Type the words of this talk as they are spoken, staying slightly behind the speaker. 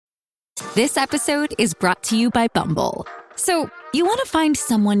This episode is brought to you by Bumble. So, you want to find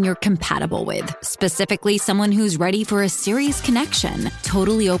someone you're compatible with, specifically someone who's ready for a serious connection,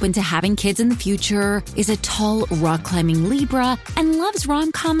 totally open to having kids in the future, is a tall, rock-climbing Libra, and loves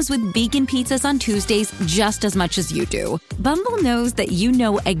rom-coms with vegan pizzas on Tuesdays just as much as you do. Bumble knows that you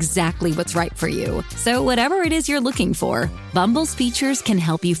know exactly what's right for you. So whatever it is you're looking for, Bumble's features can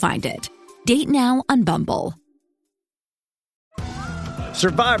help you find it. Date now on Bumble.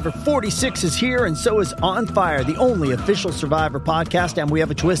 Survivor 46 is here, and so is On Fire, the only official Survivor podcast, and we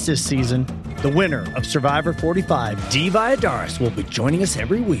have a twist this season. The winner of Survivor 45, Dee Valladares, will be joining us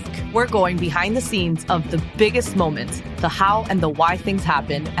every week. We're going behind the scenes of the biggest moments, the how and the why things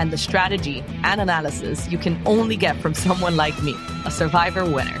happen, and the strategy and analysis you can only get from someone like me, a Survivor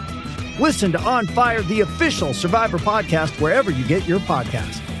winner. Listen to On Fire, the official Survivor podcast, wherever you get your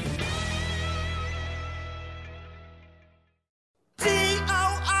podcasts.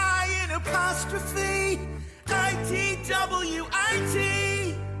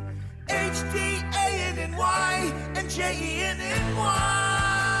 HDANNY and JENNY.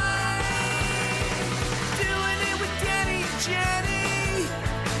 Doing it with Danny and Jenny.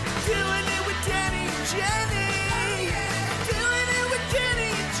 Doing it with Danny and Jenny. Doing it with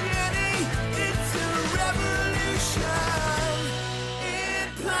Danny and Jenny. It's a revolution in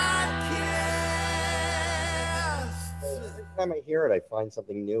podcasts. Every time I hear it, I find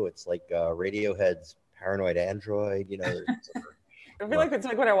something new. It's like Radiohead's Paranoid Android, you know. I feel like it's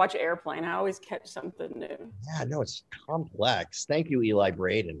like when I watch Airplane, I always catch something new. Yeah, no, it's complex. Thank you, Eli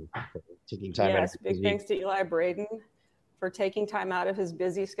Braden, for taking time out. Yes, big thanks to Eli Braden for taking time out of his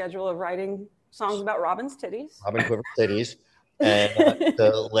busy schedule of writing songs about Robin's titties. Robin Quiver titties, and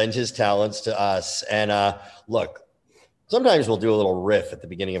to lend his talents to us. And look, sometimes we'll do a little riff at the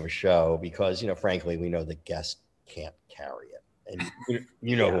beginning of a show because, you know, frankly, we know the guest can't carry it. And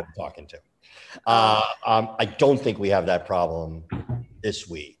you know who I'm talking to. I don't think we have that problem this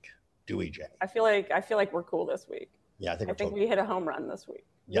week, do we, Jay? I feel like we're cool this week. Yeah, I think we hit a home run this week.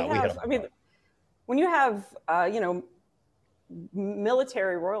 Yeah, we hit a home run. When you have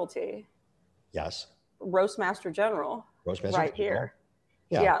military royalty, yes, Roastmaster General, right here.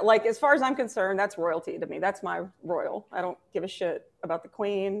 Yeah, like as far as I'm concerned, that's royalty to me. That's my royal. I don't give a shit about the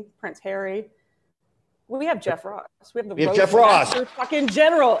Queen, Prince Harry. We have Jeff Ross. We have Jeff Ross, fucking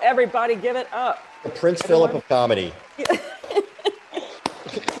general. Everybody, give it up. The Prince Philip of comedy.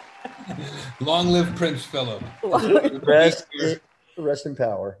 Long live Prince Philip. Rest in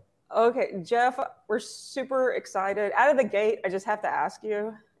power. Okay, Jeff, we're super excited. Out of the gate, I just have to ask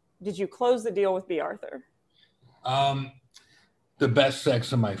you: did you close the deal with B. Arthur? The best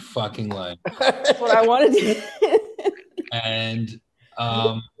sex of my fucking life. That's what I wanted to. And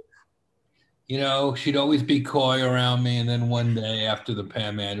you know, she'd always be coy around me. And then one day after the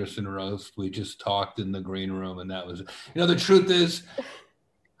Pam Anderson roast, we just talked in the green room. And that was it. You know, the truth is,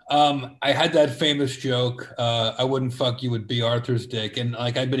 I had that famous joke, I wouldn't fuck you with B. Arthur's dick. And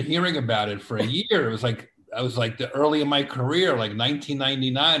like, I'd been hearing about it for a year. It was like, I was like the early in my career, like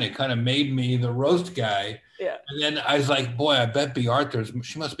 1999, it kind of made me the roast guy. Yeah. And then I was like, boy, I bet B. Arthur's,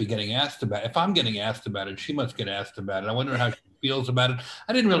 she must be getting asked about it. If I'm getting asked about it, she must get asked about it. I wonder how she feels about it.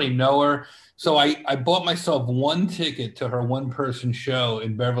 I didn't really know her. So I bought myself one ticket to her one-person show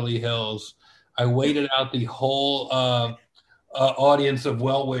in Beverly Hills. I waited out the whole audience of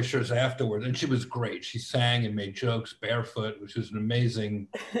well-wishers afterwards. And she was great. She sang and made jokes barefoot, which was an amazing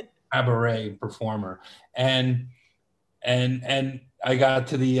cabaret performer. And I got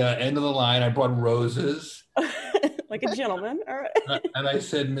to the end of the line. I brought roses. Like a gentleman. All right. And I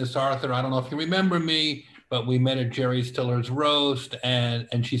said, Miss Arthur, I don't know if you remember me, but we met at Jerry Stiller's roast.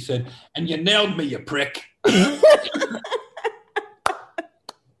 And she said, and you nailed me, you prick. It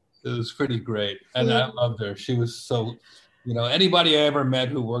was pretty great. And I loved her. She was so, you know, anybody I ever met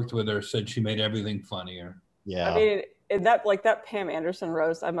who worked with her said she made everything funnier. Yeah. I mean, that Pam Anderson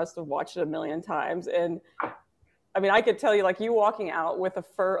roast, I must have watched it a million times. And I mean, I could tell you, like, you walking out with a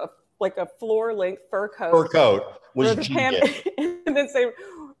floor-length fur coat. Fur coat was genius. And then say,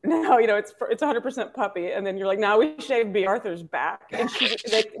 no, you know, it's 100% puppy. And then you're like, no, we shaved B. Arthur's back. And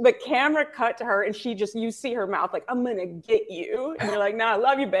the camera cut to her, and you see her mouth like, I'm going to get you. And you're like, nah,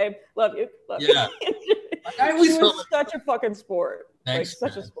 love you, babe. Love you. Yeah. I always was such a fucking sport. Thanks,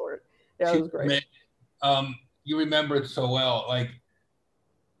 like, such a sport. Yeah, it was great. You remember it so well. Like,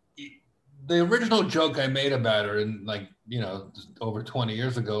 the original joke I made about her, and like, you know, over 20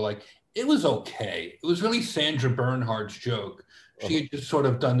 years ago, like, it was okay. It was really Sandra Bernhardt's joke. She had just sort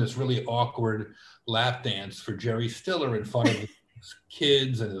of done this really awkward lap dance for Jerry Stiller in front of his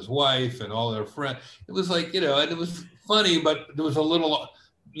kids and his wife and all their friends. It was like, you know, and it was funny, but there was a little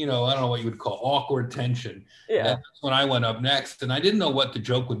I don't know what you would call awkward tension. Yeah. That's when I went up next, and I didn't know what the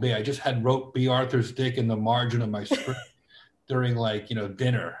joke would be. I just wrote B. Arthur's dick in the margin of my script during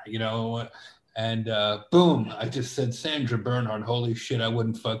dinner, and boom, I just said, Sandra Bernhard, holy shit, I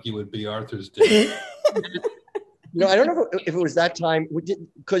wouldn't fuck you with B. Arthur's dick. I don't know if it was that time,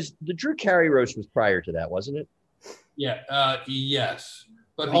 because the Drew Carey roast was prior to that, wasn't it? Yeah, yes.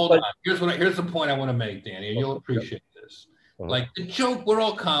 But hold on. Here's the point I want to make, Danny, and you'll appreciate this. Like the joke, we're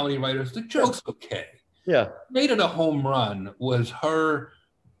all comedy writers. The joke's okay. Yeah. Made it a home run was her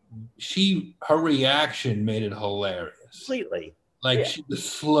reaction made it hilarious. Completely. Like the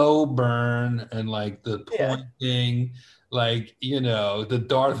slow burn and like the pointing, like, the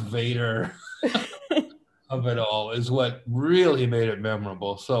Darth Vader of it all is what really made it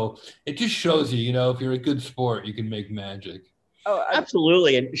memorable. So it just shows you, if you're a good sport, you can make magic. Oh,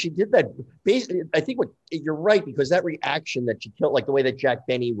 absolutely. And she did that. Basically, I think you're right, because that reaction that she killed, like the way that Jack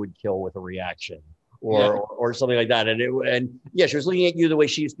Benny would kill with a reaction or something like that. And she was looking at you the way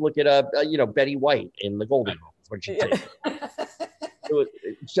she used to look at, Betty White in the Golden Girls when she did.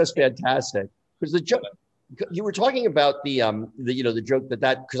 It's just fantastic. Because the joke, you were talking about the joke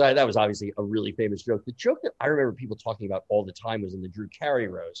because that was obviously a really famous joke. The joke that I remember people talking about all the time was in the Drew Carey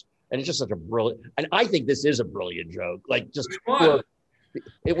roast. And it's just such a brilliant, and I think this is a brilliant joke. Like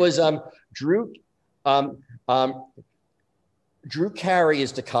it was Drew Carey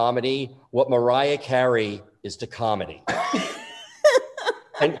is to comedy what Mariah Carey is to comedy.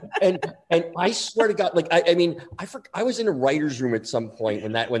 and I swear to God, like I was in a writer's room at some point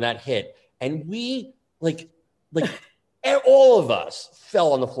when that hit, and we like all of us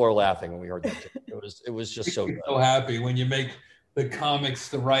fell on the floor laughing when we heard that joke. It was just so good. So happy when you make the comics,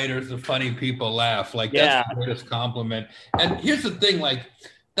 the writers, the funny people laugh. Like, that's the greatest compliment. And here's the thing, like,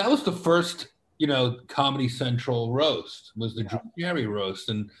 that was the first, Comedy Central roast, was the Drew Carey roast.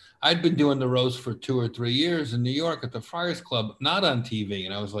 And I'd been doing the roast for 2 or 3 years in New York at the Friars Club, not on TV.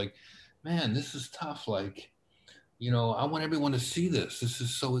 And I was like, man, this is tough. Like, I want everyone to see this. This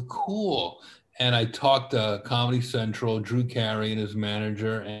is so cool. And I talked to Comedy Central, Drew Carey and his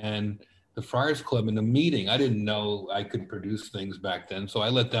manager, and the Friars Club in the meeting. I didn't know I could produce things back then, so I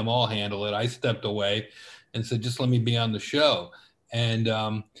let them all handle it. I stepped away and said, just let me be on the show. And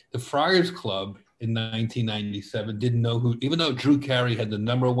the Friars Club in 1997 didn't know who, even though Drew Carey had the #1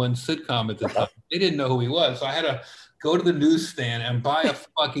 sitcom at the time, they didn't know who he was. So I had to go to the newsstand and buy a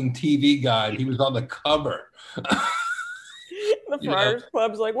fucking TV guide. He was on the cover. The Friars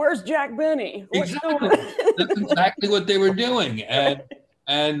Club's like, where's Jack Benny? What's exactly. going on? That's exactly what they were doing.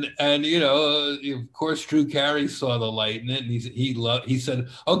 And of course, Drew Carey saw the light in it, and he said,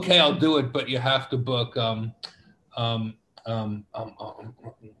 okay, I'll do it, but you have to book Kip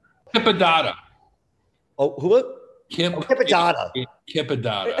Adada. Oh, who? Kip Adada. Kip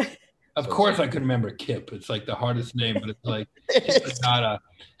Adada. Of course, I can remember Kip. It's like the hardest name, but it's like Kip Adada.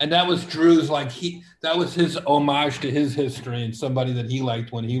 And that was Drew's, that was his homage to his history and somebody that he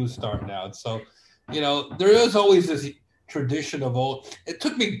liked when he was starting out. So, there is always this tradition of old. It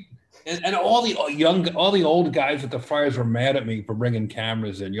took me, and all the old guys at the Friars were mad at me for bringing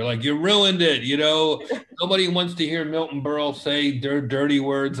cameras in. You're like, you ruined it. Nobody wants to hear Milton Berle say dirty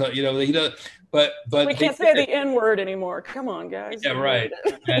words. He does. But we can't say the N word anymore. Come on, guys. Yeah, right.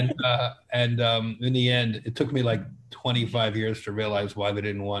 And in the end, it took me like 25 years to realize why they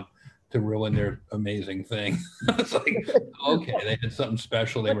didn't want to ruin their amazing thing. It's like, okay, they had something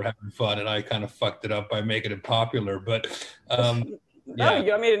special. They were having fun, and I kind of fucked it up by making it popular. But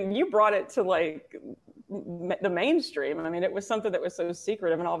you brought it to like the mainstream. I mean, it was something that was so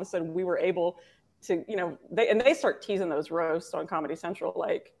secretive, and all of a sudden we were able to, they start teasing those roasts on Comedy Central,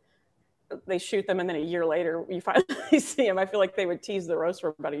 like. They shoot them, and then a year later you finally see them. I feel like they would tease the roast for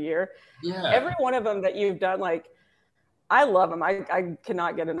about a year. Yeah. Every one of them that you've done, like, I love them. I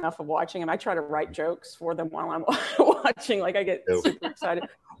cannot get enough of watching them. I try to write jokes for them while I'm watching. Like, I get super excited.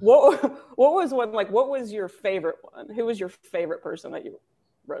 What was one, like, what was your favorite one? Who was your favorite person that you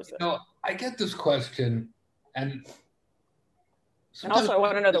roasted? I get this question, and also I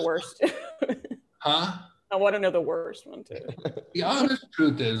want to know the worst. Huh? I want to know the worst one too. The honest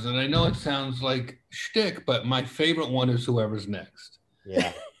truth is, and I know it sounds like shtick, but my favorite one is whoever's next.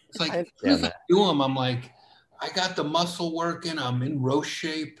 Yeah. It's like, as soon as I do them, I'm like, I got the muscle working. I'm in roast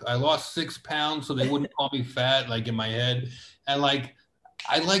shape. I lost 6 pounds, so they wouldn't call me fat, like in my head. And like,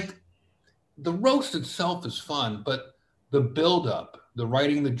 I like the roast itself is fun, but the buildup, the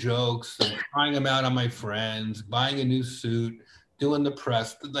writing the jokes, the trying them out on my friends, buying a new suit, doing the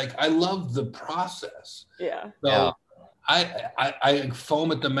press, like, I love the process. Yeah. So I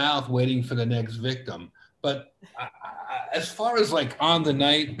foam at the mouth waiting for the next victim. But as far as like on the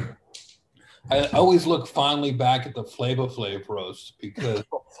night, I always look fondly back at the Flavor Flav roast because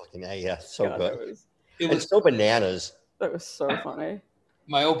fucking yeah, so God, good. It was so bananas. That was so funny.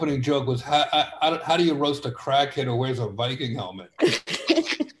 My opening joke was, how do you roast a crackhead who wears a Viking helmet?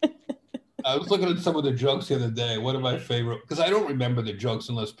 I was looking at some of the jokes the other day. One of my favorite, because I don't remember the jokes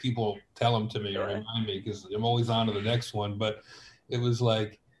unless people tell them to me or remind me, because I'm always on to the next one. But it was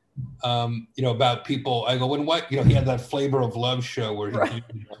like, about people. I go, when white, he had that Flavor of Love show where he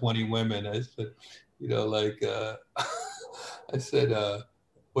did 20 women. I said, I said,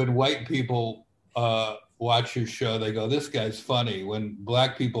 when white people watch your show, they go, this guy's funny. When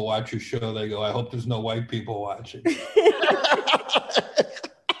black people watch your show, they go, I hope there's no white people watching.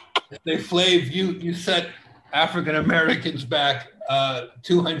 They Flav, you set African Americans back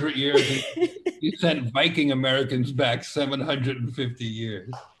 200 years. And you sent Viking Americans back 750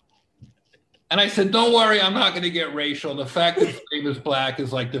 years. And I said, don't worry, I'm not going to get racial. The fact that Flav is black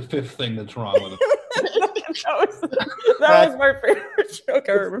is like the fifth thing that's wrong with him. that was my favorite joke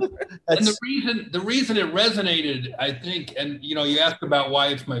I remember. And the reason it resonated, I think, and you asked about why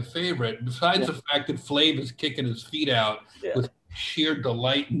it's my favorite, besides the fact that Flav is kicking his feet out with sheer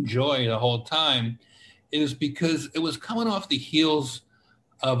delight and joy the whole time, is because it was coming off the heels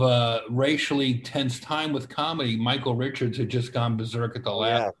of a racially tense time with comedy. Michael Richards had just gone berserk at the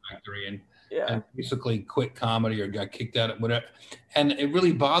Laugh Factory and basically quit comedy or got kicked out of whatever. And it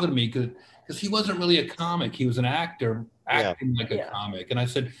really bothered me because he wasn't really a comic. He was an actor acting like a comic. And I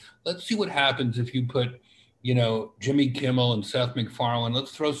said, let's see what happens if you put, Jimmy Kimmel and Seth MacFarlane,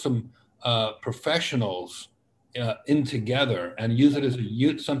 let's throw some professionals in together and use it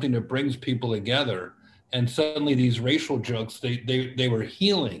as something that brings people together. And suddenly these racial jokes, they were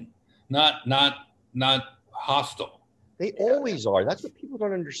healing, not hostile. They always are. That's what people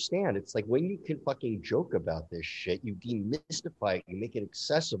don't understand. It's like when you can fucking joke about this shit, you demystify it, you make it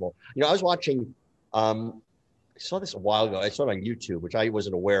accessible. I was watching, I saw this a while ago. I saw it on YouTube, which I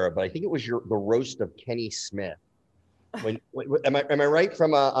wasn't aware of, but I think it was the roast of Kenny Smith. Am I right? From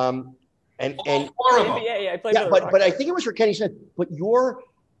but I think it was for Kenny Smith. But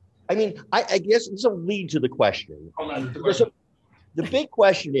I guess it's a lead to the question. Hold on. The big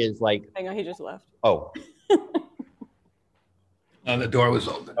question is like, hang on, he just left. Oh. And the door was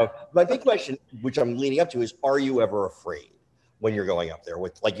open. My big question, which I'm leading up to, is: are you ever afraid when you're going up there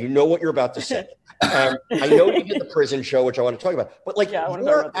with, what you're about to say? I know you did the prison show, which I want to talk about, but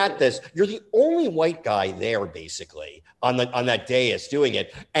you're at this. You're the only white guy there, basically, on that dais doing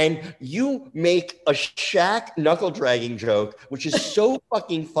it, and you make a Shaq knuckle dragging joke, which is so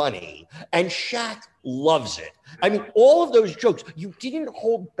fucking funny, and Shaq loves it. I mean, all of those jokes, you didn't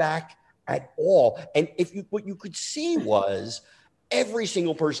hold back at all, and what you could see was every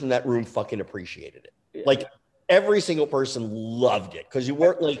single person in that room fucking appreciated it. Yeah. Like every single person loved it because you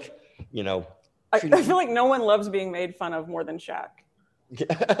weren't like, I feel like no one loves being made fun of more than Shaq.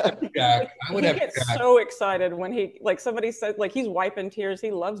 Shaq, he gets so excited when somebody said he's wiping tears.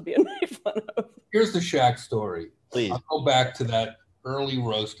 He loves being made fun of. Here's the Shaq story. Please. I'll go back to that early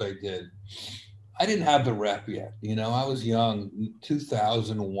roast I did. I didn't have the rep yet. I was young,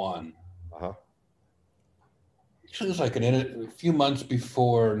 2001. It was like a few months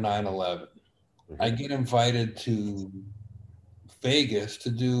before 9/11. I get invited to Vegas to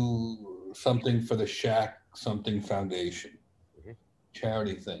do something for the Shaq something foundation,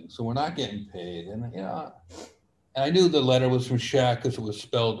 charity thing. So we're not getting paid, and and I knew the letter was from Shaq because it was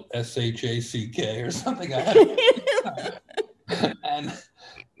spelled SHACK or something.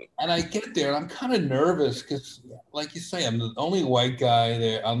 And I get there, and I'm kind of nervous because, like you say, I'm the only white guy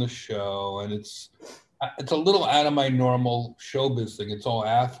there on the show, and it's a little out of my normal showbiz thing. It's all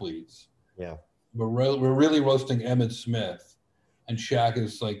athletes. Yeah. We're really roasting Emmitt Smith, and Shaq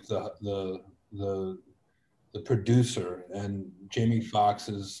is like the producer, and Jamie Foxx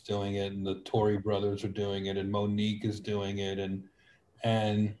is doing it, and the Tory brothers are doing it, and Monique is doing it,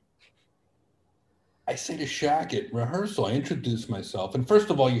 and I say to Shaq at rehearsal, I introduce myself, and first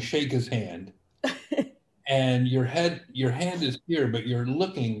of all, you shake his hand, and your hand is here, but you're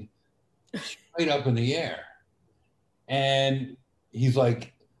looking straight up in the air, and he's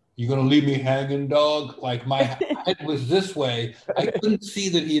like, "You gonna leave me hanging, dog?" Like my head was this way. I couldn't see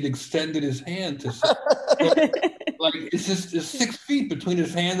that he had extended his hand to. Like it's just 6 feet between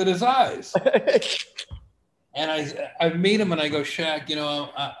his hand and his eyes. And I meet him and I go, Shaq,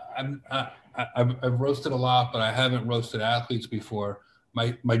 I've roasted a lot, but I haven't roasted athletes before.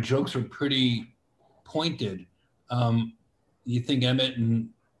 My jokes are pretty pointed. You think Emmitt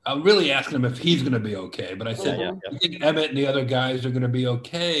and I'm really asking him if he's going to be okay, but I said, you think Emmitt and the other guys are going to be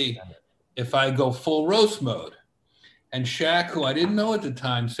okay? if I go full roast mode. And Shaq, who I didn't know at the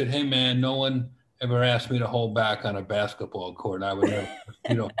time, said, "Hey, man, no one ever asked me to hold back on a basketball court. I would never ask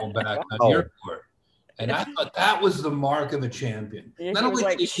you to hold back on your court." And I thought that was the mark of a champion. Yeah, he was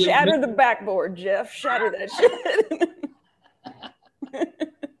like, shatter the backboard, Jeff. Shatter that shit.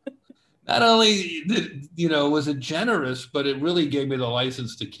 Not only was it generous, but it really gave me the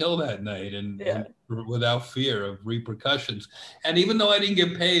license to kill that night and without fear of repercussions. And even though I didn't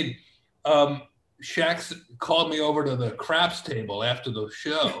get paid, Shaq called me over to the craps table after the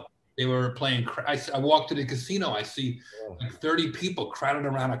show. They were playing. I walked to the casino. I see like 30 people crowded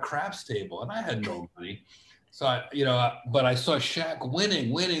around a craps table, and I had no money. So but I saw Shaq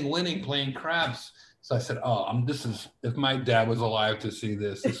winning, playing craps. So I said, this is, if my dad was alive to see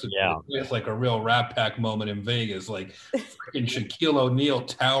this, it's like a real Rat Pack moment in Vegas, like freaking Shaquille O'Neal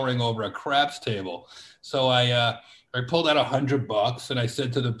towering over a craps table. So I pulled out $100 and I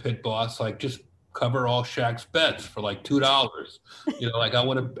said to the pit boss, like, just cover all Shaq's bets for like $2. Like I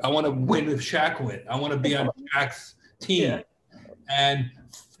want to win if Shaq win. I want to be on Shaq's team. Yeah. And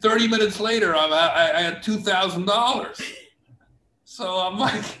 30 minutes later, I had $2,000. So I'm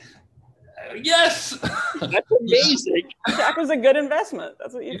like, yes, that's amazing. Shaq was a good investment.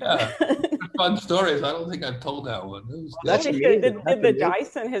 That's what you got. Fun stories. I don't think I've told that one. That's amazing. Did the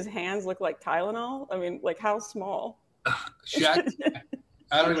dice in his hands look like Tylenol? I mean, like how small? Shaq.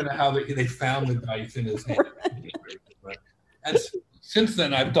 I don't even know how they found the dice in his hand. And since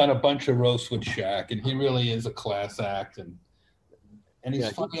then, I've done a bunch of roasts with Shaq, and he really is a class act, and he's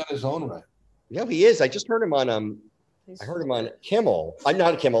funny on his own right. Yeah, he is. I just heard him on I heard him on Kimmel. I'm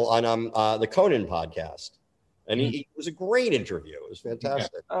not Kimmel on the Conan podcast, and it was a great interview. It was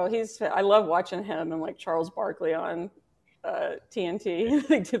fantastic. Oh, I love watching him and like Charles Barkley on TNT.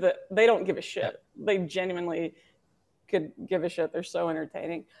 They don't give a shit. They genuinely could give a shit. They're so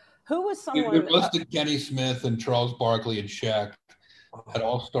entertaining. Who was someone? It was Kenny Smith and Charles Barkley and Shaq at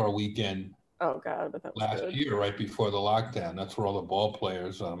All-Star Weekend. Oh God, but that was last year, right before the lockdown. That's where all the ball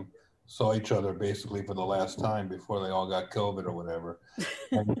players saw each other basically for the last time before they all got COVID or whatever.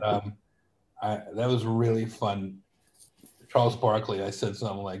 And that was really fun. Charles Barkley, I said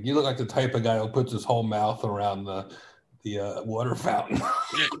something like, "You look like the type of guy who puts his whole mouth around the water fountain."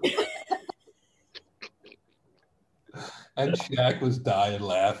 And Shaq was dying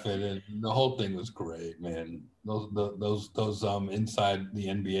laughing, and the whole thing was great, man. Those inside the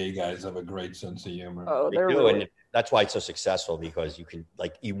NBA guys have a great sense of humor. Oh, they do, really... and that's why it's so successful, because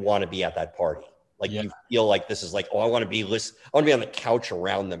you want to be at that party, you feel like this is like, I want to be on the couch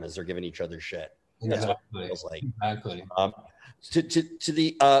around them as they're giving each other shit. That's what it feels like. Exactly.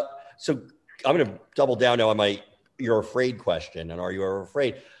 So I'm going to double down now on my "you're afraid" question, and are you ever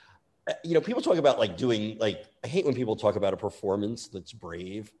afraid? People talk about doing I hate when people talk about a performance that's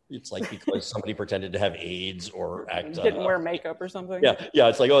brave. It's like because somebody pretended to have AIDS or didn't wear makeup or something. Yeah.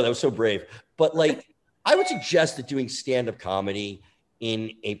 It's like, oh, that was so brave. But I would suggest that doing stand-up comedy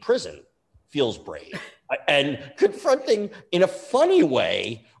in a prison feels brave, and confronting in a funny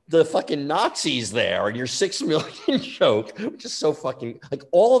way the fucking Nazis there and your 6 million joke, which is so fucking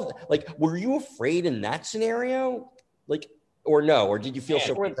were you afraid in that scenario? Or no? Or did you feel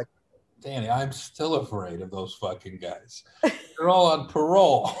so protected? Danny, I'm still afraid of those fucking guys. They're all on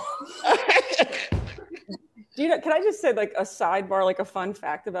parole. Can I just say a sidebar, a fun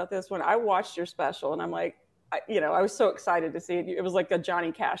fact about this? When I watched your special, and I'm like, I was so excited to see it. It was like a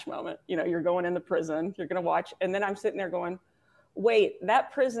Johnny Cash moment. You're going in the prison, you're going to watch. And then I'm sitting there going, wait,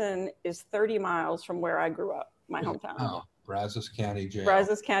 that prison is 30 miles from where I grew up, my hometown. Oh, Brazos County Jail.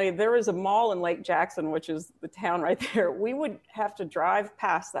 Brazos County. There is a mall in Lake Jackson, which is the town right there. We would have to drive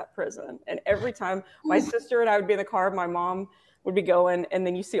past that prison. And every time my sister and I would be in the car, my mom would be going, and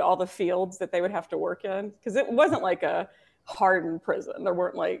then you see all the fields that they would have to work in. Because it wasn't like a hardened prison. There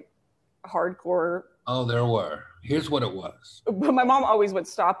weren't hardcore. Oh, there were. Here's what it was. But my mom always would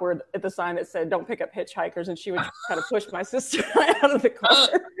stop at the sign that said, "Don't pick up hitchhikers," and she would kind of push my sister out of the car.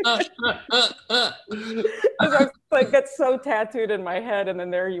 I was that's so tattooed in my head. And then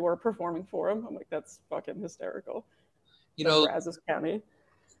there you were performing for him. I'm like, that's fucking hysterical. Brazos County.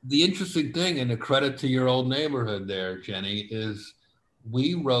 The interesting thing, and a credit to your old neighborhood there, Jenny, is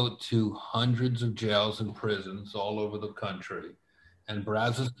we wrote to hundreds of jails and prisons all over the country. And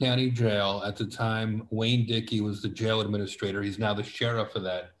Brazos County Jail, at the time, Wayne Dickey was the jail administrator. He's now the sheriff of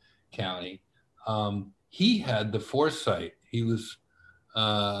that county. He had the foresight. He was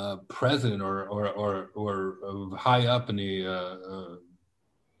president or high up in the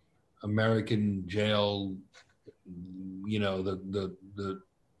American jail, the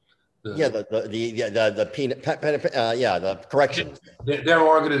the corrections. Their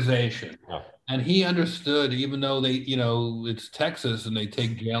organization. Oh. And he understood, even though they, it's Texas and they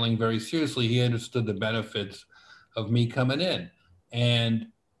take jailing very seriously, he understood the benefits of me coming in. And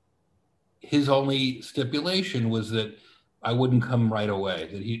his only stipulation was that I wouldn't come right away,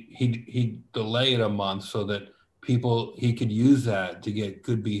 that he'd delay it a month so that he could use that to get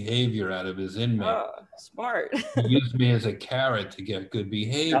good behavior out of his inmates. Oh, smart. He used me as a carrot to get good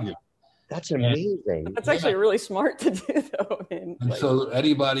behavior. That's amazing. That's actually really smart to do, though.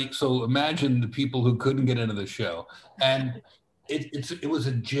 So imagine the people who couldn't get into the show. And it was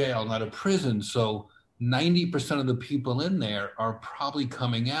a jail, not a prison. So 90% of the people in there are probably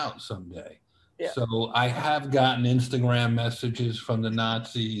coming out someday. Yeah. So I have gotten Instagram messages from the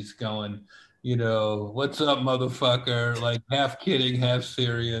Nazis going, what's up, motherfucker? Like half kidding, half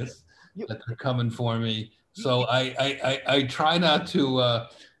serious, that they're coming for me. So I try not to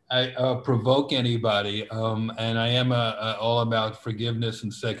provoke anybody, and I am all about forgiveness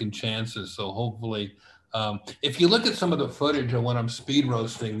and second chances. So hopefully, if you look at some of the footage of when I'm speed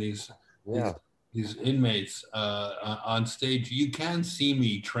roasting these inmates on stage, you can see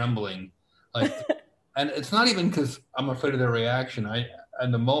me trembling, and it's not even because I'm afraid of their reaction.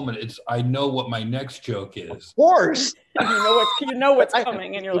 In the moment, I know what my next joke is. Of course, you know what's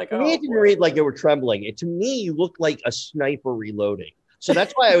coming, and you're like, oh. It didn't read like they were trembling. To me, you looked like a sniper reloading. So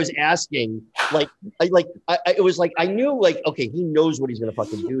that's why I was asking, it was like, I knew, okay, he knows what he's going to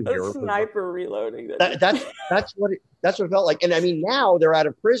fucking do here. A sniper reloading. That's what it felt like. And I mean, now they're out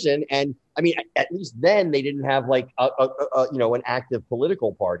of prison. And I mean, at least then they didn't have an active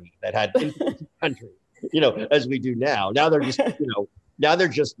political party that had influence in the country, as we do now. Now they're just, now they're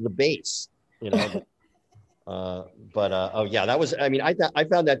just the base, that was, I mean, I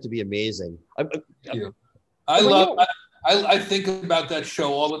found that to be amazing. I think about that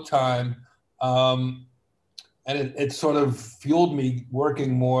show all the time, and it sort of fueled me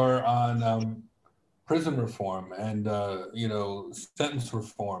working more on prison reform and sentence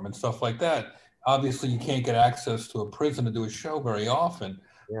reform and stuff like that. Obviously, you can't get access to a prison to do a show very often,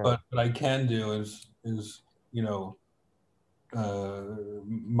 but what I can do is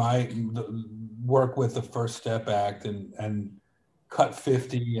work with the First Step Act and Cut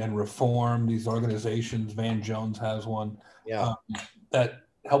 50 and reform these organizations. Van Jones has one that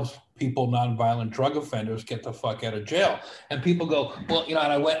helps people, nonviolent drug offenders, get the fuck out of jail. And people go, well, and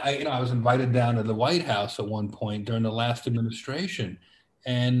I was invited down to the White House at one point during the last administration,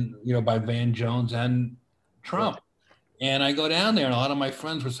 and by Van Jones and Trump. And I go down there, and a lot of my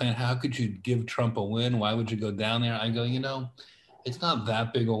friends were saying, how could you give Trump a win? Why would you go down there? I go, it's not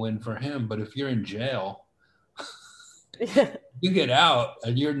that big a win for him, but if you're in jail, you get out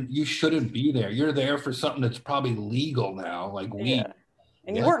and you shouldn't be there. You're there for something that's probably legal now, like weed.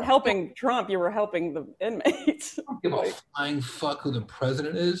 And you weren't helping Trump, you were helping the inmates. I don't give a flying fuck who the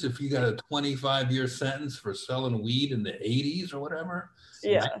president is if you got a 25-year sentence for selling weed in the 80s or whatever.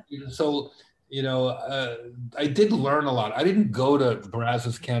 Yeah. So, I did learn a lot. I didn't go to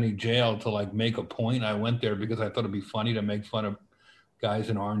Brazos County Jail to make a point. I went there because I thought it'd be funny to make fun of guys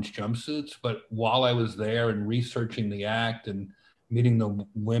in orange jumpsuits. But while I was there and researching the act and meeting the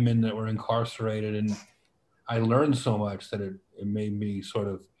women that were incarcerated, and I learned so much that it made me sort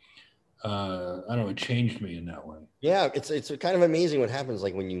of, it changed me in that way. Yeah, it's kind of amazing what happens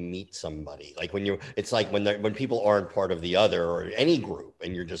when you meet somebody, when people aren't part of the other or any group,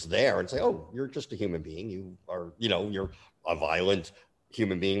 and you're just there and say, oh, you're just a human being. You are, you're a violent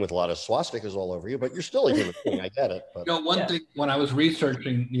human being with a lot of swastikas all over you, but you're still a human being. I get it. But. One thing, when I was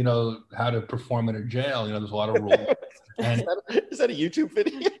researching, how to perform in a jail, there's a lot of rules. And is that a YouTube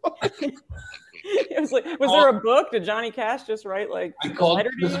video? It was was there a book? Did Johnny Cash just write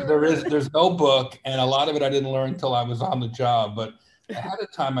there's no book, and a lot of it I didn't learn until I was on the job. But ahead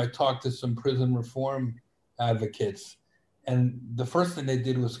of time, I talked to some prison reform advocates, and the first thing they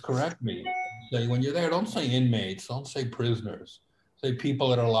did was correct me. Say, when you're there, don't say inmates, don't say prisoners. Say people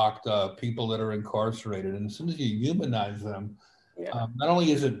that are locked up, people that are incarcerated. And as soon as you humanize them, not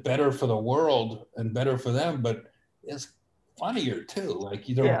only is it better for the world and better for them, but it's funnier too.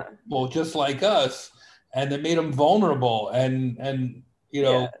 They're people just like us, and they made them vulnerable. And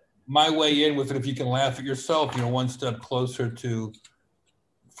my way in with it, if you can laugh at yourself, one step closer to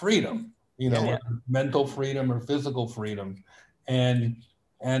freedom, mental freedom or physical freedom. And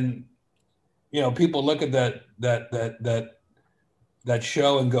people look at that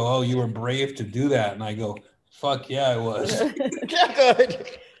show and go, oh, you were brave to do that. And I go, fuck yeah, I was. Good.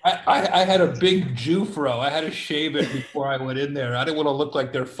 I had a big Jew fro. I had to shave it before I went in there. I didn't want to look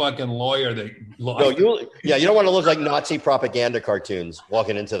like their fucking lawyer that, No, you don't want to look like Nazi propaganda cartoons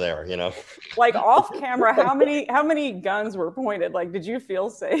walking into there, you know. Like off camera, how many guns were pointed? Like, did you feel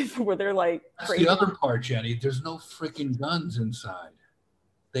safe? Were there like crazy? That's the other part, Jenny. There's no freaking guns inside.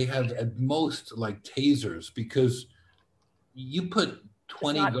 They have at most like tasers, because you put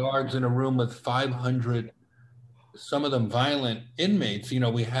 20 guards in a room with 500, some of them violent inmates. You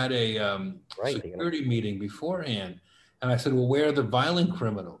know, we had a security meeting beforehand, and I said, well, where are the violent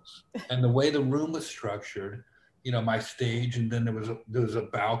criminals? And the way the room was structured, you know, my stage, and then there was a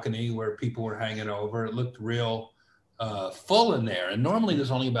balcony where people were hanging over. It looked real full in there. And normally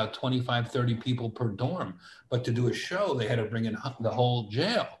there's only about 25, 30 people per dorm. But to do a show, they had to bring in the whole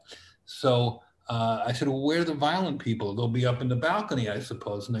jail. So I said, well, where are the violent people? They'll be up in the balcony, I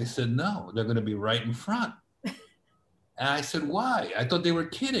suppose. And they said, no, they're going to be right in front. And I said, why? I thought they were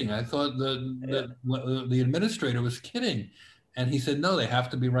kidding. I thought the administrator was kidding. And he said, no, they have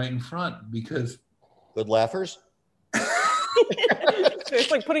to be right in front because... Good laughers?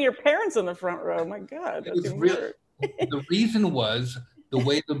 It's like putting your parents in the front row. My God. That's the reason was the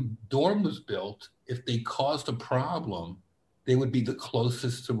way the dorm was built. If they caused a problem, they would be the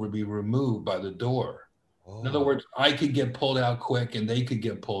closest to be removed by the door. In other words, I could get pulled out quick and they could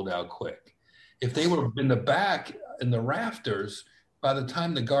get pulled out quick. If they were in the back in the rafters, by the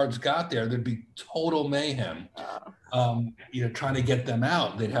time the guards got there, there'd be total mayhem. You know, trying to get them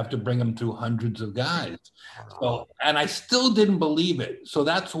out. They'd have to bring them through hundreds of guys. So, and I still didn't believe it. So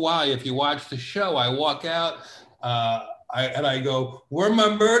that's why if you watch the show, I walk out and I go, where are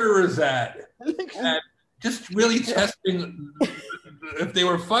my murderers at? And just really testing if they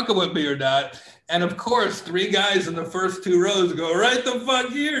were fucking with me or not. And of course, 3 guys in the first 2 rows go, right the fuck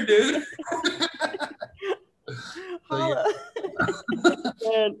here, dude. So,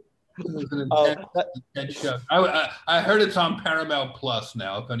 yeah. Intense show. I heard it's on Paramount Plus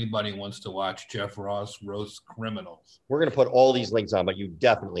now. If anybody wants to watch Jeff Ross roast criminals, we're going to put all these links on, but you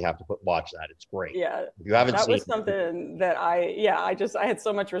definitely have to watch that. It's great. Yeah, if you haven't that seen was something that I had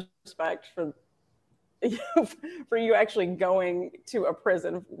so much respect for. For you actually going to a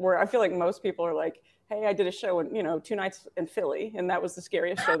prison where I feel like most people are like, hey, I did a show in 2 nights in Philly, and that was the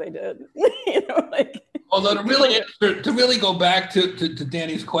scariest show they did. Although to really go back to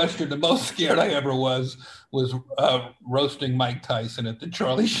Danny's question, the most scared I ever was roasting Mike Tyson at the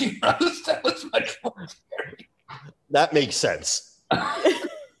Charlie Sheen roast. That was much more scary. That makes sense.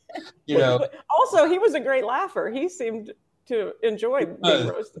 Also, he was a great laugher. He seemed to enjoy being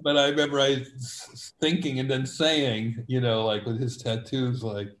roasted. But I remember I thinking and then saying, like with his tattoos,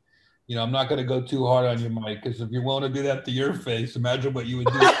 like, I'm not going to go too hard on you, Mike, because if you're willing to do that to your face, imagine what you would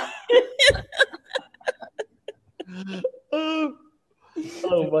do.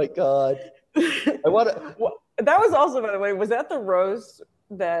 Oh my God. That was also, by the way, was that the roast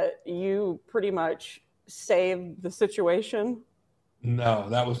that you pretty much saved the situation? No,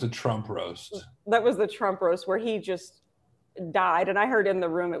 that was the Trump roast. That was the Trump roast where he just died. And I heard in the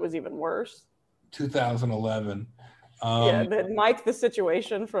room it was even worse. 2011. Mike, the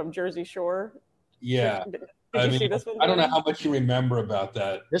situation from Jersey Shore. Yeah. Did you see this one? I don't know how much you remember about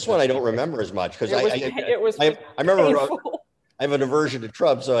that. This one I don't remember as much because I remember I have an aversion to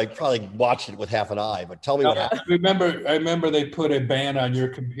Trump, so I probably watched it with half an eye. But tell me what happened. I remember they put a ban on your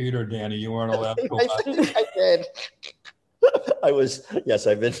computer, Danny. You weren't allowed to watch it. I did.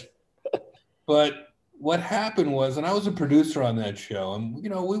 I've been. But what happened was, and I was a producer on that show, and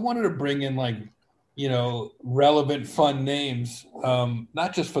we wanted to bring in relevant, fun names,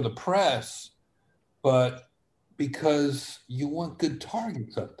 not just for the press, but because you want good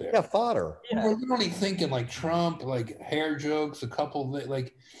targets up there. Yeah, fodder. Yeah. We're literally thinking like Trump, like hair jokes, a couple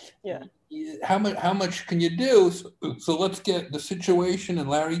of how much can you do? So let's get the situation and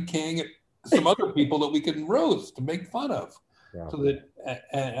Larry King and some other people that we can roast to make fun of. Yeah. So that,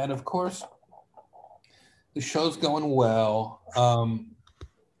 and of course, the show's going well,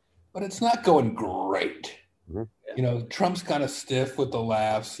 but it's not going great. Mm-hmm. Trump's kind of stiff with the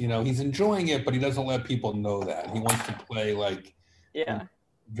laughs. He's enjoying it, but he doesn't let people know that. He wants to play like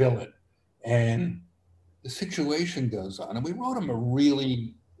villain. And the situation goes on. And we wrote him a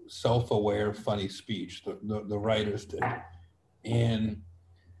really self-aware, funny speech, the writers did. And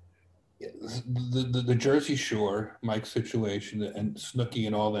the Jersey Shore, Mike's situation, and Snooki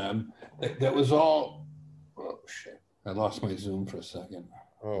and all them, that was all, oh, shit. I lost my Zoom for a second.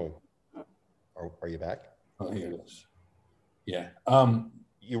 Oh. Are you back? Oh, here it is. Yeah.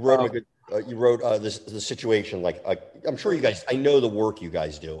 You wrote the situation like I'm sure you guys. I know the work you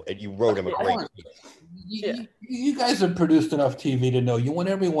guys do, and you wrote him a great. You guys have produced enough TV to know you want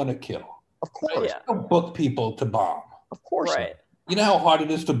everyone to kill. Of course. You don't book people to bomb. Of course. Right. You know how hard it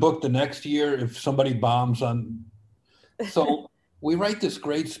is to book the next year if somebody bombs on. So we write this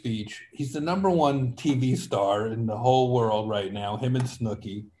great speech. He's the number one TV star in the whole world right now, him and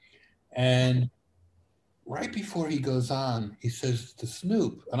Snooki. And right before he goes on, he says to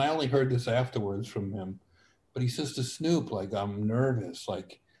Snoop, and I only heard this afterwards from him, but he says to Snoop, like, I'm nervous,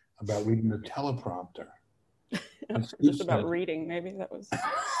 like, about reading the teleprompter. Just about reading, maybe that was.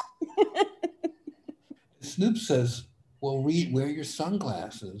 Snoop says, well, wear your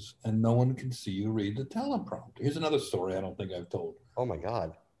sunglasses and no one can see you read the teleprompter. Here's another story I don't think I've told. Oh, my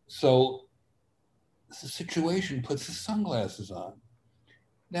God. So the situation puts the sunglasses on.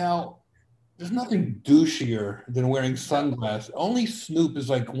 Now, there's nothing douchier than wearing sunglasses. Only Snoop is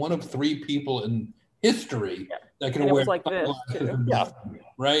like one of 3 people in history that can wear like sunglasses.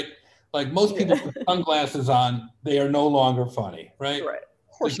 Right? Like most people put sunglasses on, they are no longer funny, right? Right.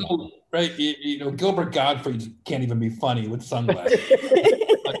 Of course not. Right? You know, Gilbert Gottfried can't even be funny with sunglasses.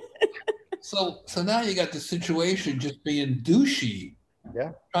 So now you got the situation just being douchey.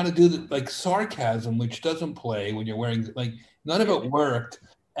 Yeah. Trying to do like sarcasm, which doesn't play when you're wearing, like, none of it worked.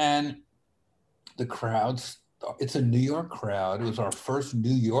 And the crowds, it's a New York crowd. It was our first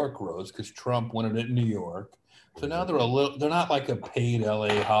New York roast because Trump wanted it in New York. So now they're not like a paid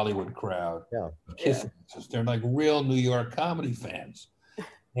LA Hollywood crowd. Yeah. They're like real New York comedy fans.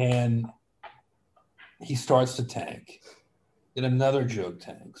 And he starts to tank. Then another joke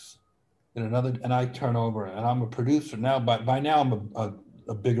tanks. And I turn over, and I'm a producer now. By now I'm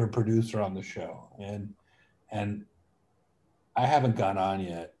a bigger producer on the show. And I haven't gone on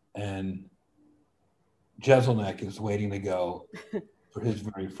yet. And Jeselnik is waiting to go for his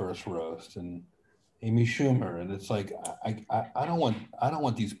very first roast, and Amy Schumer, and it's like I don't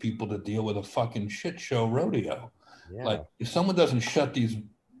want these people to deal with a fucking shit show rodeo. Yeah. Like if someone doesn't shut these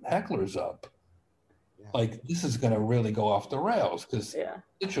hecklers up, like this is gonna really go off the rails because the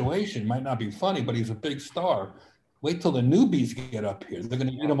situation might not be funny, but he's a big star. Wait till the newbies get up here; they're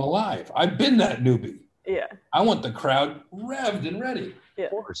gonna eat him alive. I've been that newbie. Yeah, I want the crowd revved and ready. Yeah,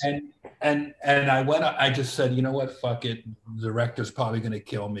 of course. And I just said, you know what, fuck it. The director's probably gonna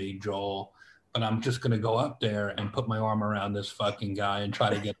kill me, Joel. But I'm just going to go up there and put my arm around this fucking guy and try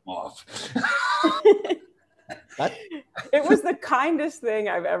to get him off. It was the kindest thing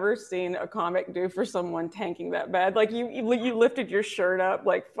I've ever seen a comic do for someone tanking that bad. Like you lifted your shirt up,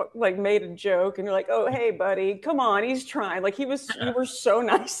 like made a joke, and you're like, "Oh, hey, buddy, come on, he's trying." Like you were so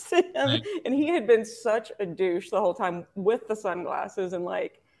nice to him, right. And he had been such a douche the whole time with the sunglasses and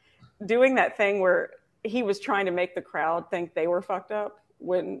like doing that thing where he was trying to make the crowd think they were fucked up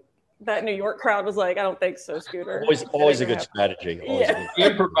when. That New York crowd was like, I don't think so, Scooter. Always a good strategy. He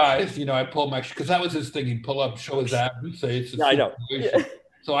improvised, I pulled my, because that was his thing. He'd pull up, show his abs and say, it's a I know. Yeah.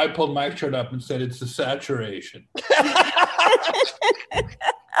 So I pulled my shirt up and said, it's the saturation.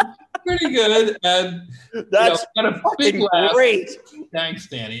 Pretty good. And that's got a big laugh. Great. Thanks,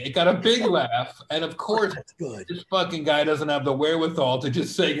 Danny. It got a big laugh. And of course, that's good. This fucking guy doesn't have the wherewithal to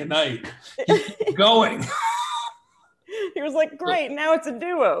just say goodnight. He's going. He was like, great, now it's a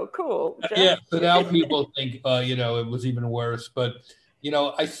duo. Cool. Jeff. Yeah, so now people think, it was even worse. But,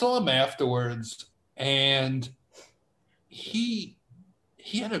 I saw him afterwards, and he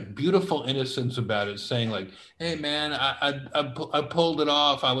had a beautiful innocence about it, saying like, hey, man, I pulled it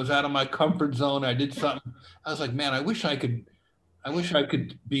off. I was out of my comfort zone. I did something. I was like, man, I wish I could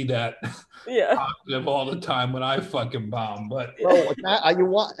be that positive all the time when I fucking bomb. But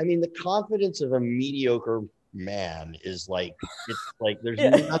the confidence of a mediocre man is like, it's like there's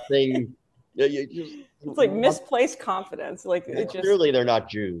nothing. It's like misplaced confidence. Like clearly they're not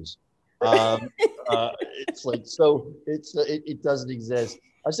Jews. It's like it doesn't exist.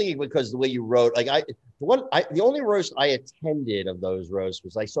 I was thinking because the way you wrote, like the only roast I attended of those roasts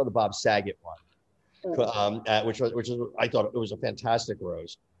was I saw the Bob Saget one, which I thought it was a fantastic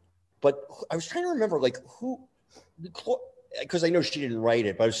roast. But I was trying to remember like who. Because I know she didn't write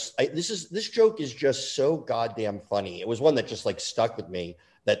it, but this joke is just so goddamn funny. It was one that just like stuck with me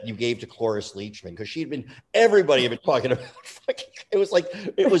that you gave to Cloris Leachman because everybody had been talking about fucking.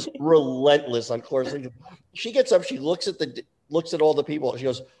 It was relentless on Cloris Leachman. She gets up, she looks at all the people, she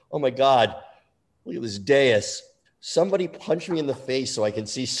goes, "Oh my God, look at this dais. Somebody punch me in the face so I can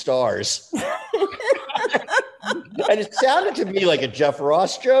see stars." And it sounded to me like a Jeff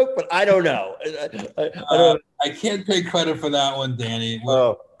Ross joke, but I don't know. I can't take credit for that one, Danny.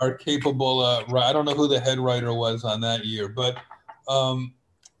 Our capable, I don't know who the head writer was on that year, but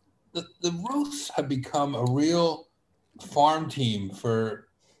the roasts have become a real farm team for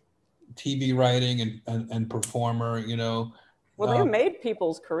TV writing and performer, Well, they made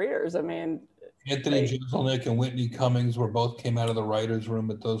people's careers. I mean, Anthony Jeselnik and Whitney Cummings came out of the writers'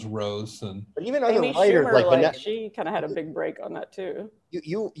 room at those roasts, and but even other Amy writers Schumer, she kind of had a big break on that too.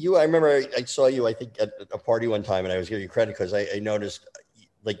 You. I remember I saw you. I think at a party one time, and I was giving you credit because I noticed,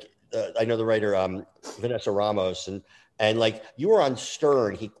 like, I know the writer Vanessa Ramos, and like you were on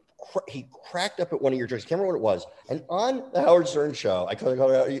Stern. He cracked up at one of your jokes. I can't remember what it was. And on the Howard Stern show,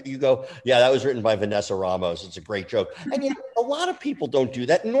 you go, yeah, that was written by Vanessa Ramos. It's a great joke. And a lot of people don't do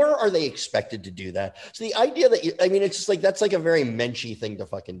that, nor are they expected to do that. So the idea that it's just like that's like a very menschy thing to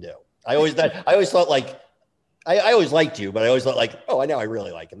fucking do. I always thought like I always liked you, but I always thought like, oh, I know I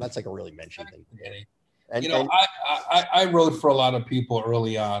really like him. That's like a really menschy thing. And I wrote for a lot of people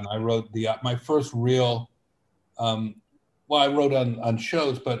early on. I wrote my first real. I wrote on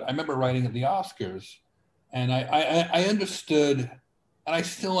shows, but I remember writing at the Oscars, and I understood, and I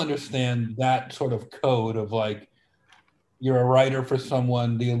still understand that sort of code of like, you're a writer for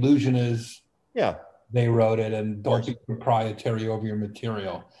someone. The illusion is, they wrote it, and don't be proprietary over your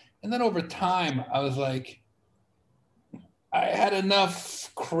material. And then over time, I was like, I had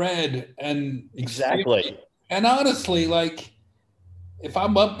enough cred and exactly. And honestly, like, if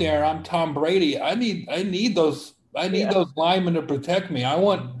I'm up there, I'm Tom Brady. I need those. I need those linemen to protect me. I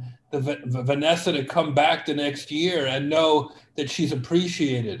want the Vanessa to come back the next year and know that she's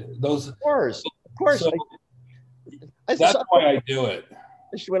appreciated. Of course. So that's why I do it.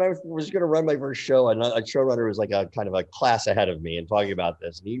 When I was going to run my first show, a showrunner was like a kind of a class ahead of me and talking about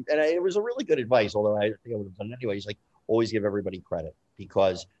this, and it was a really good advice. Although I think I would have done it anyway. He's like, always give everybody credit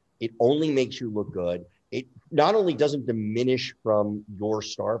because it only makes you look good. It not only doesn't diminish from your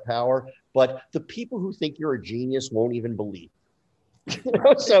star power, but the people who think you're a genius won't even believe.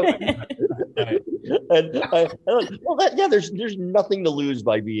 So, there's nothing to lose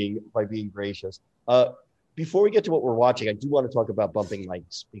by being gracious. Before we get to what we're watching, I do want to talk about bumping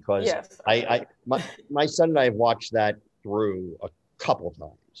mics because my son and I have watched that through a couple of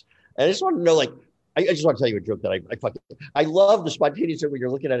times, and I just want to know, like, I just want to tell you a joke that I love the spontaneous when you're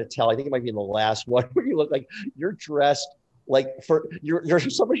looking at a tell. I think it might be in the last one where you look like you're dressed like you're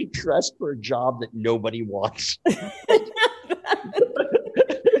somebody dressed for a job that nobody wants. It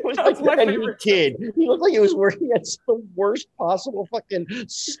was like any kid. He looked like he was working at the worst possible fucking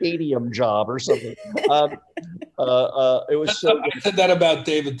stadium job or something. It was so. I said that about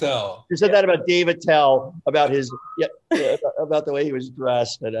David Tell. You said that about David Tell, about his about the way he was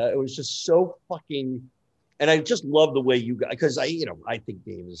dressed, and it was just so fucking. And I just love the way you guys, because I think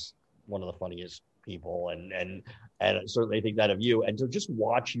Dave is one of the funniest people, and certainly I think that of you. And to just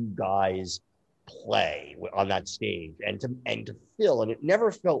watch you guys play on that stage and to fill, and it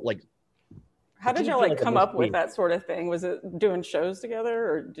never felt like. How did y'all like come up with that sort of thing? Was it doing shows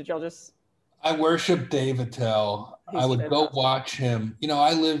together, or did y'all just? I worship Dave Attell. I would go watch him.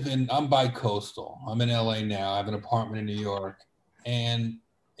 I'm bi-coastal. I'm in LA now. I have an apartment in New York, and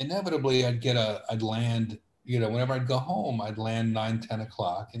inevitably I'd land. Whenever I'd go home, I'd land 9, 10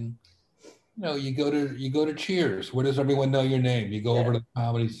 o'clock, and you go to Cheers. Where does everyone know your name? You go over to the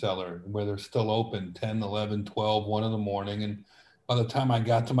Comedy Cellar where they're still open 10, 11, 12, 1 in the morning. And by the time I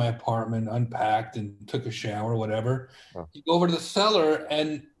got to my apartment, unpacked and took a shower, whatever, you go over to the cellar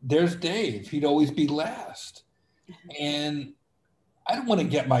and there's Dave. He'd always be last. And I didn't want to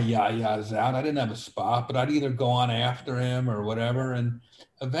get my yayas out. I didn't have a spot, but I'd either go on after him or whatever. And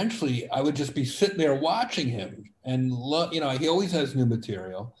eventually I would just be sitting there watching him. And, he always has new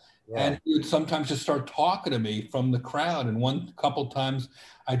material. And he would sometimes just start talking to me from the crowd. And couple times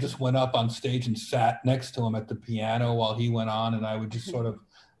I just went up on stage and sat next to him at the piano while he went on. And I would just sort of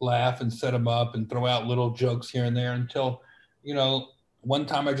laugh and set him up and throw out little jokes here and there until, one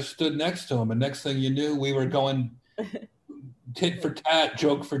time I just stood next to him. And next thing you knew, we were going tit for tat,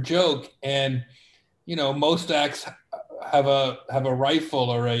 joke for joke. And, most acts have a rifle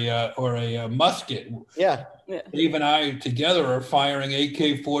or a musket. Yeah. Dave and I together are firing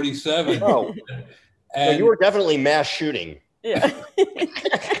AK-47. Oh, and you were definitely mass shooting. Yeah.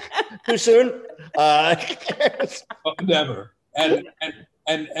 Too soon? Never. And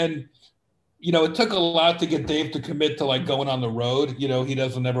it took a lot to get Dave to commit to like going on the road. He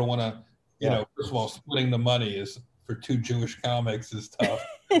doesn't ever want to. First of all, splitting the money is for 2 Jewish comics is tough.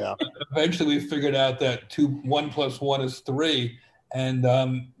 Yeah. Eventually, we figured out that 1 + 1 is 3, and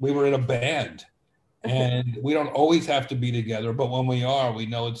we were in a band. And we don't always have to be together, but when we are, we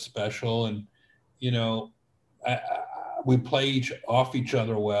know it's special. And, we play off each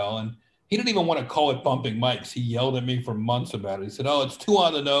other well. And he didn't even want to call it bumping mics. He yelled at me for months about it. He said, "Oh, it's too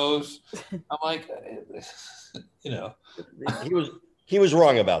on the nose." I'm like, He was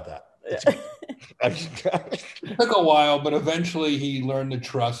wrong about that. It took a while, but eventually he learned to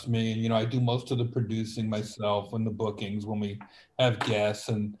trust me. And, I do most of the producing myself and the bookings when we have guests.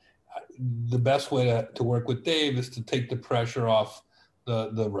 And the best way to work with Dave is to take the pressure off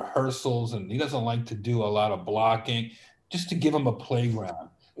the rehearsals. And he doesn't like to do a lot of blocking, just to give him a playground.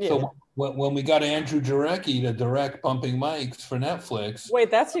 Yeah. So when we got Andrew Jarecki to direct Bumping Mics for Netflix. Wait,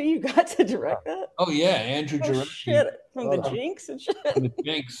 that's who you got to direct that? Oh, yeah, Andrew Jarecki. Shit. From the Jinx and shit. From the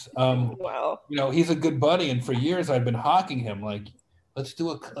Jinx. Wow. He's a good buddy. And for years, I've been hawking him like,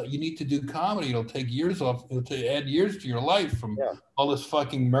 you need to do comedy. It'll take years off. It'll add years to your life from all this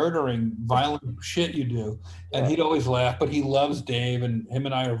fucking murdering, violent shit you do. And he'd always laugh, but he loves Dave, and him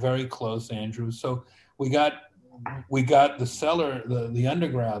and I are very close, Andrew. So we got the cellar, the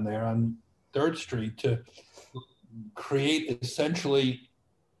underground there on 3rd Street to create essentially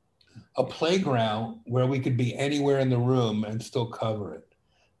a playground where we could be anywhere in the room and still cover it.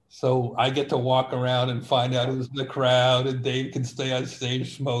 So I get to walk around and find out who's in the crowd, and Dave can stay on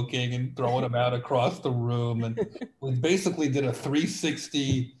stage smoking and throwing them out across the room. And we basically did a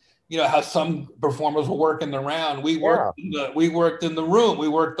 360, how some performers will work in the round. We worked in the room. We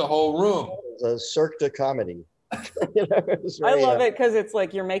worked the whole room. It was a Cirque de comedy. I love it because it's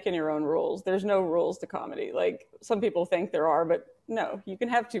like you're making your own rules. There's no rules to comedy. Like some people think there are, but no, you can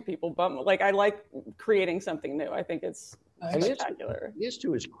have 2 people bump. Like I like creating something new. I think it's spectacular. It is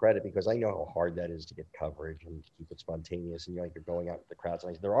to his credit, because I know how hard that is to get coverage and keep it spontaneous. And you're going out with the crowds.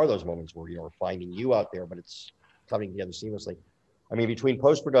 And there are those moments where you're finding you out there, but it's coming together seamlessly. I mean, between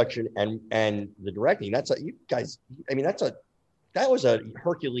post-production and the directing, that was a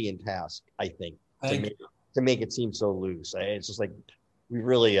Herculean task, I think, to make it seem so loose. It's just like, we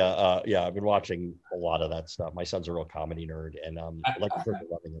really, I've been watching a lot of that stuff. My son's a real comedy nerd, and I like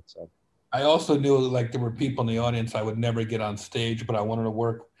loving it. So I also knew like there were people in the audience I would never get on stage, but I wanted to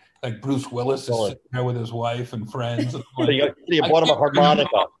work. Like Bruce Willis is sitting there with his wife and friends. You bought him a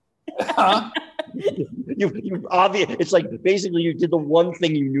harmonica. Huh? You obvious. It's like basically you did the one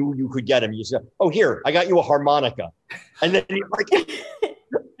thing you knew you could get him. You said, "Oh, here, I got you a harmonica," and then you're like.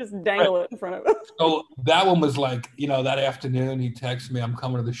 Just dangle it in front of him. So that one was like, that afternoon he texted me, "I'm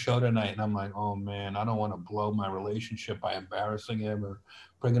coming to the show tonight." And I'm like, oh man, I don't want to blow my relationship by embarrassing him or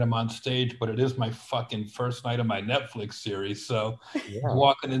bringing him on stage, but it is my fucking first night of my Netflix series. So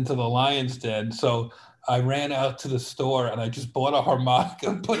walking into the Lion's Den. So I ran out to the store and I just bought a harmonica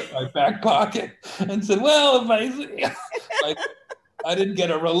and put it in my back pocket and said, well, if I didn't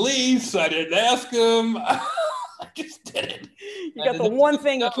get a release, I didn't ask him. I just did it. You got the one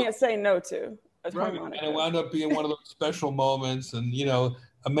thing you can't say no to. Right. And it wound up being one of those special moments. And,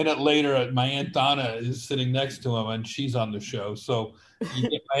 a minute later, my Aunt Donna is sitting next to him and she's on the show. So you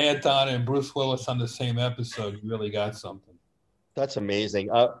get my Aunt Donna and Bruce Willis on the same episode. You really got something. That's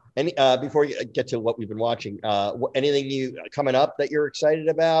amazing. Before you get to what we've been watching, anything new coming up that you're excited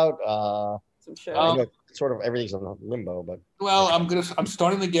about? Some shows. I know sort of everything's in limbo, but well, I'm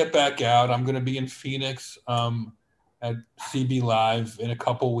starting to get back out. I'm going to be in Phoenix at CB Live in a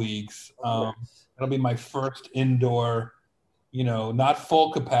couple weeks. It'll be my first indoor, not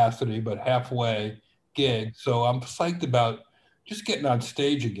full capacity, but halfway gig. So I'm psyched about just getting on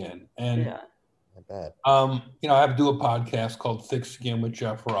stage again. And I bet. I have to do a podcast called Thick Skin with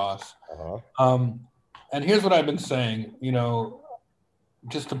Jeff Ross. And here's what I've been saying,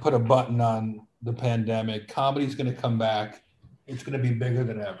 just to put a button on the pandemic, comedy's going to come back. It's going to be bigger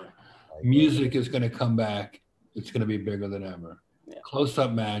than ever. Music is going to come back. It's going to be bigger than ever. Yeah.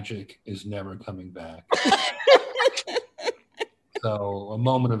 Close-up magic is never coming back. So a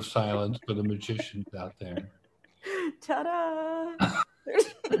moment of silence for the magicians out there. Ta-da!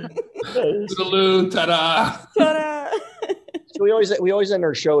 Toodaloo, ta-da! Ta-da! So we always end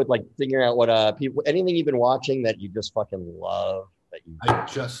our show with like figuring out what anything you've been watching that you just fucking love. I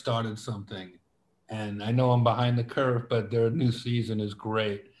just started something, and I know I'm behind the curve, but their new season is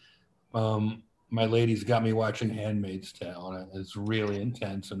great. My lady's got me watching Handmaid's Tale, and it's really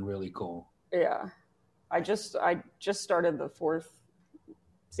intense and really cool. Yeah, I just started the 4th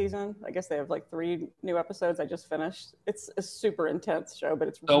season. I guess they have like 3 new episodes. I just finished. It's a super intense show, but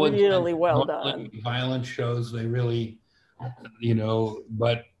it's so really well done. Violent shows, they really,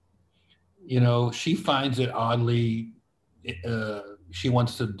 but she finds it oddly. She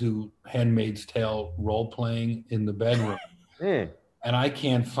wants to do Handmaid's Tale role playing in the bedroom, and I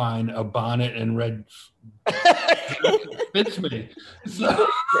can't find a bonnet and red fits me. So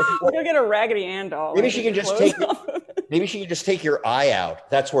we're gonna get a Raggedy Ann doll. Maybe she can just take your eye out.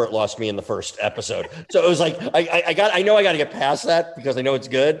 That's where it lost me in the first episode. So it was like I know I got to get past that because I know it's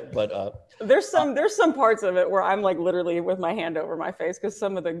good, but there's some parts of it where I'm like literally with my hand over my face because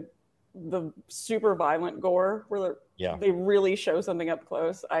some of the the super violent gore where they really show something up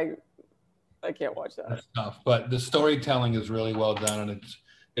close. I can't watch that. That's tough, but the storytelling is really well done, and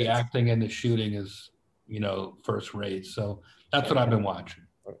the acting and the shooting is, first rate. So that's what I've been watching.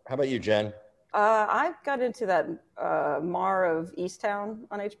 How about you, Jen? I got into that Mar of Easttown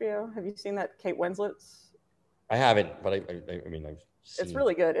on HBO. Have you seen that? Kate Winslet's. I haven't, but I mean, I've seen. It's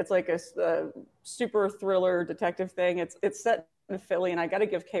really good. It's like a super thriller detective thing. It's set in Philly, and I got to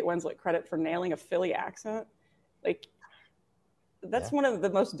give Kate Winslet credit for nailing a Philly accent. Like, that's one of the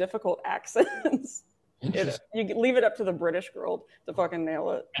most difficult accents. You leave it up to the British girl to fucking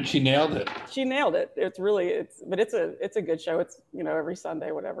nail it. And she nailed it. She nailed it. It's a good show. It's, every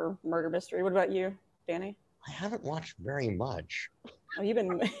Sunday, whatever, murder mystery. What about you, Danny? I haven't watched very much. Oh, you've been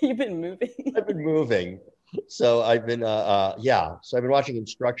moving. I've been moving. So I've been So I've been watching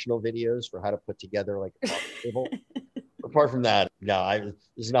instructional videos for how to put together like a coffee table. Apart from that, no,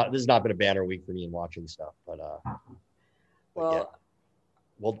 this has not been a banner week for me in watching stuff. Well,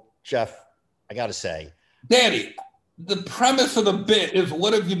 Jeff, I got to say, Danny, the premise of the bit is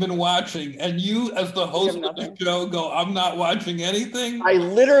what have you been watching? And you, as the host of the show, go, I'm not watching anything. I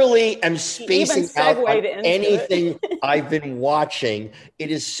literally am spacing out on anything I've been watching.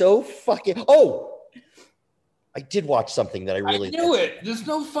 It is so fucking. Oh, I did watch something that I knew it. There's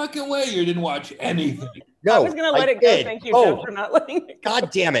no fucking way you didn't watch anything. No, I was going to let it go. Thank you, Jeff, for not letting it go.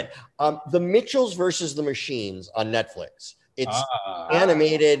 God damn it. The Mitchells versus the Machines on Netflix. It's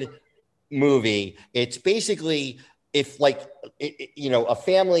animated movie. It's basically if a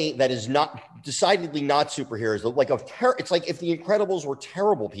family that is decidedly not superheroes, it's like if the Incredibles were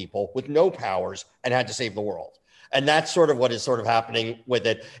terrible people with no powers and had to save the world. And that's sort of what is sort of happening with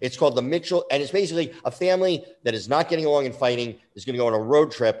it. It's called The Mitchell, and it's basically a family that is not getting along and fighting is going to go on a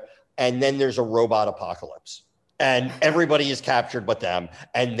road trip, and then there's a robot apocalypse, and everybody is captured but them,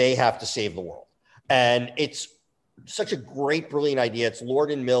 and they have to save the world. And it's such a great, brilliant idea. It's Lord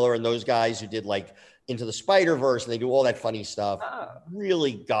and Miller and those guys who did like Into the Spider-Verse, and they do all that funny stuff.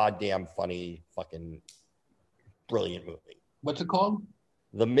 Really goddamn funny, fucking brilliant movie. What's it called?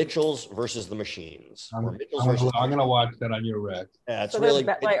 The Mitchells versus the Machines. I'm going to watch that on your rec. Yeah, it's really.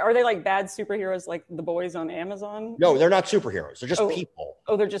 Are they like bad superheroes like The Boys on Amazon? No, they're not superheroes. They're just people.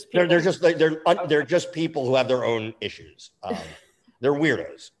 Oh, they're just people. They're just people who have their own issues. They're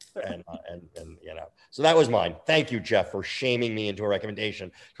weirdos, and So that was mine. Thank you, Jeff, for shaming me into a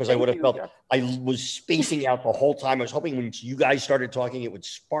recommendation because I would have felt Jeff. I was spacing out the whole time. I was hoping when you guys started talking, it would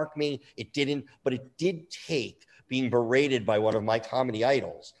spark me. It didn't, but it did take being berated by one of my comedy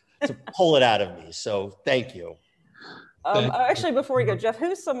idols to pull it out of me. So thank you. Actually, before we go, Jeff,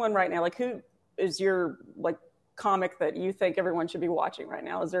 who's someone right now? Like, who is your comic that you think everyone should be watching right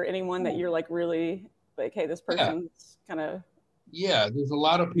now? Is there anyone that you're like really like, hey, this person's kind of? Yeah, there's a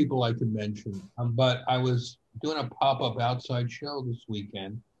lot of people I could mention, but I was doing a pop-up outside show this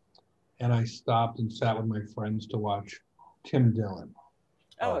weekend, and I stopped and sat with my friends to watch Tim Dillon.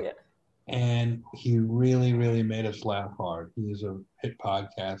 Oh yeah. And he really, really made us laugh hard. He is a hit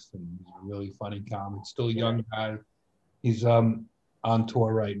podcast and he's a really funny comic. Still a young guy. He's on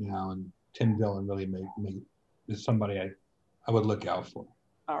tour right now, and Tim Dillon really is somebody I would look out for.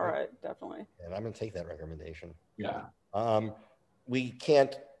 All right, definitely. And I'm going to take that recommendation. Yeah. We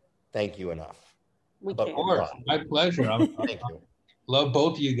can't thank you enough. We can't. Of course, my pleasure. Thank you. Love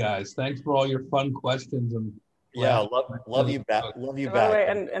both of you guys. Thanks for all your fun questions and. Yeah, love you back. Love you back. Way,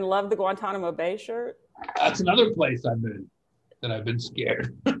 and love the Guantanamo Bay shirt. That's another place I've been that I've been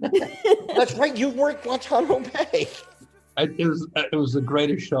scared. That's right. You were at Guantanamo Bay. It was the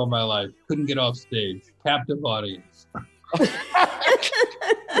greatest show of my life. Couldn't get off stage. Captive audience.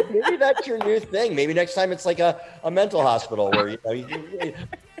 Maybe that's your new thing. Maybe next time it's like a mental hospital where we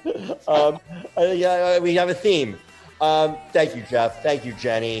have a theme. Thank you, Jeff. Thank you,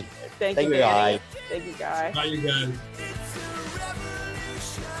 Jenny. Thank you, Guy. Thank you, Guy. Bye, you guys.